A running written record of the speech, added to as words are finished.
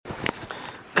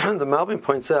the Malbim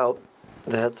points out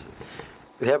that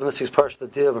we have in this week's parsha the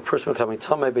idea of a person becoming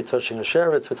tamei by touching a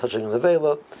sheretz, by touching a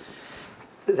nevela.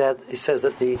 That he says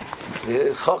that the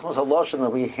chachmas haloshen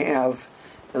that we have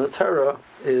in the Torah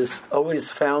is always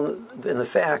found in the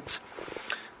fact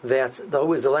that the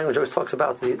language always talks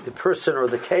about the person or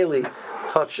the keli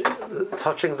touching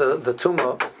the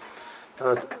tumah,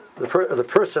 the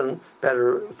person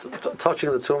better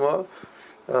touching the tumah.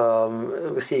 All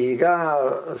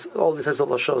these types of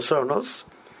lashon sarnos.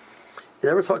 He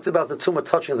never talks about the tumah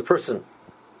touching the person.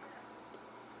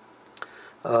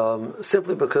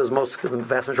 Simply because the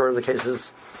vast majority of the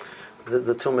cases,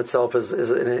 the tumah itself is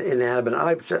an inanimate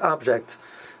object.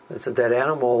 It's a dead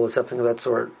animal, it's something of that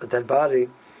sort, a dead body.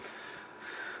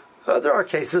 There are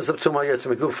cases of tumah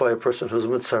yetzim megufay, a person who's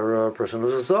mitzara, a person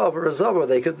who's a zav or a zava.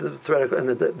 They could theoretically, and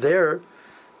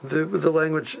the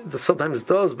language sometimes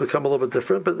does become a little bit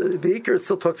different, but the Iker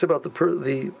still talks about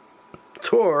the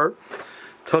tor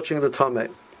touching the tamei.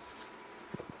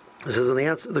 This is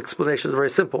the explanation is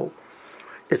very simple.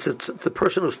 It's the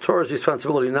person whose Torah's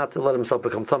responsibility not to let himself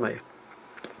become tamei.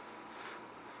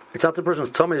 It's not the person's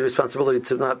tamei's responsibility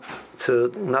to not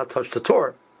touch the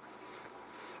Torah.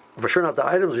 For sure, not the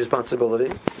item's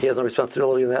responsibility. He has no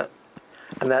responsibility in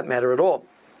that matter at all.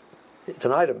 It's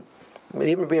an item. I mean,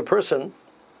 even be a person,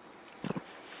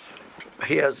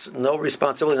 he has no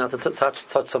responsibility not to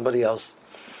touch somebody else.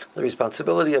 The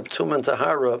responsibility of Tumah and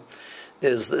Tahara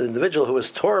is the individual who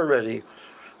is Torah ready,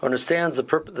 understands the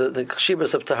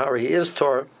cheshibas of Tahara, he is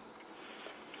Torah,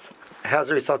 has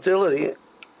a responsibility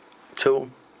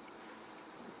to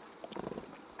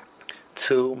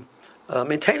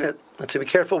maintain it, and to be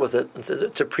careful with it, and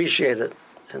to appreciate it,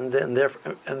 and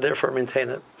therefore maintain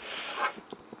it.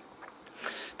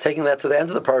 Taking that to the end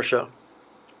of the parsha,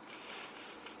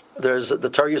 there's the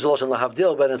Torah uses lashon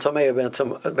lahavdil ben atomei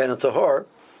ben atohor.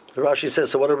 Rashi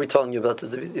says, so what are we telling you about?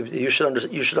 You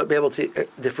should be able to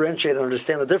differentiate and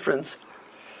understand the difference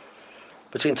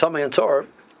between Tamei and Tor.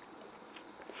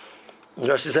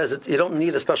 Rashi says that you don't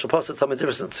need a special pasuk to tell me the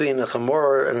difference between a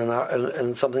chamor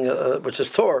and something which is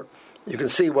Tor. You can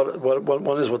see what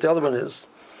one is, what the other one is.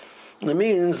 And it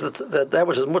means that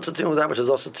which is mutter to you, that which is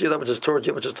also to you, that which is Tor to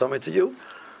you, which is Tamei to you,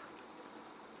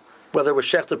 whether it was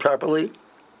shechted properly,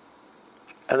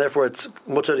 and therefore it's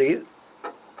mutter to eat,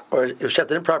 or if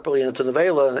shechted improperly and it's a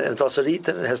nevela and it's also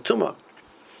eaten and it has tumah.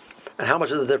 And how much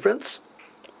is the difference?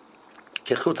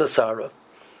 Kechuta sara.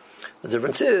 The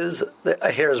difference is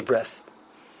a hair's breadth.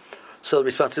 So the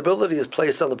responsibility is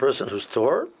placed on the person who's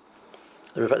tor.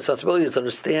 The responsibility is to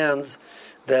understand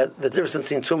that the difference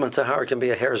between tumah and tahara can be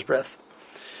a hair's breadth.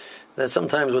 That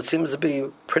sometimes what seems to be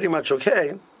pretty much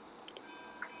okay,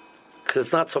 because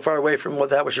it's not so far away from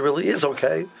that which really is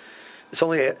okay, it's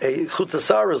only a chuta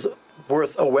sara's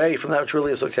worth away from that which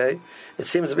really is okay. It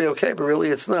seems to be okay, but really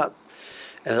it's not.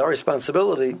 And it's our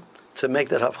responsibility to make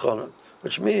that havchana,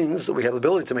 which means that we have the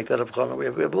ability to make that havchana. We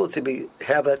have the ability to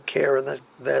have that care and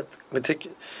that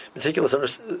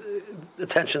meticulous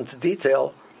attention to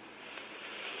detail,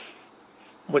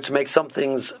 which makes some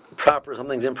things proper, some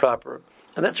things improper.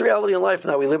 And that's reality in life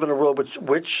now. We live in a world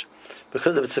which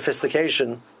because of its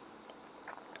sophistication,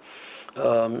 you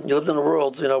lived in a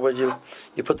world, where you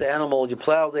put the animal, you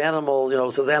plow the animal,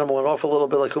 so the animal went off a little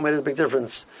bit. Like, who made a big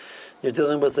difference? You're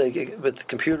dealing with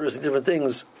computers and different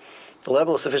things. The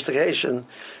level of sophistication.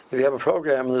 If you have a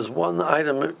program, there's one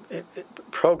item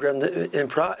programmed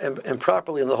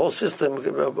improperly in the whole system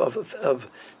of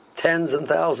tens and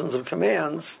thousands of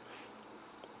commands.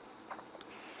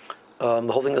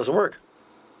 The whole thing doesn't work.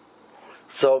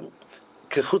 So,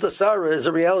 kechuta sara is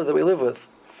a reality that we live with.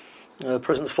 The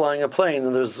person's flying a plane,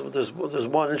 and there's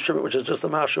one instrument which is just a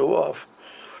mashu off,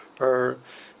 or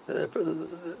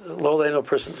low lano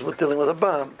person's dealing with a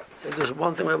bomb. There's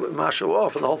one thing with mashu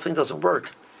off, and the whole thing doesn't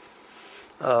work.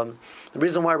 The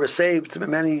reason why we're saved in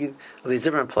many of these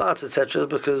different plots, etc., is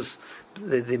because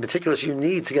the meticulous you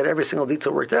need to get every single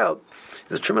detail worked out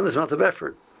is a tremendous amount of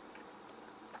effort,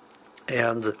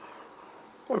 and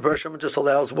Baruch Hashem just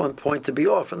allows one point to be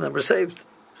off, and then we're saved.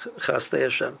 Chasdei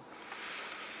Hashem.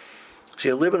 So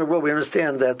you live in a world, we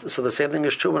understand that, so the same thing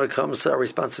is true when it comes to our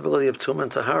responsibility of Tumah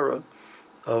and Tahara,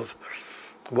 of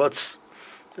what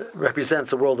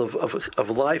represents a world of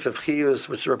life, of Chiyus,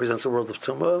 which represents a world of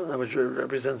Tumah, and which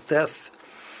represents death,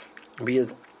 be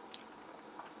it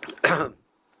the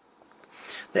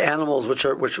animals which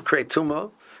create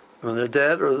Tumah, when they're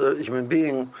dead, or the human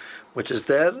being which is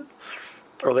dead,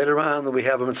 or later on we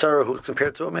have a Mitzara who's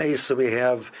compared to a mace, so we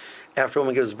have, after a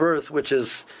woman gives birth, which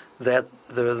is that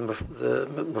the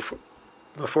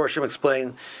before Hashem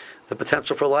explained the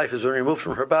potential for life has been removed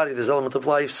from her body. There's an element of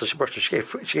life, so she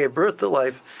gave birth to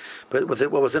life, but with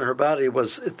it, what was in her body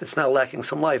it's now lacking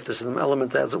some life. There's an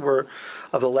element, as it were,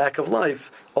 of the lack of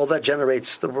life. All that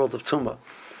generates the world of Tumah.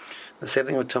 The same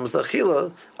thing with Tumah's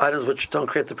Achila, items which don't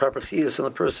create the proper chiyus in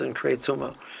the person create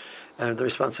Tumah. And the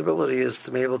responsibility is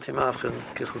to be able to mavchen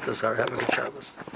kichut azar. Have a good Shabbos.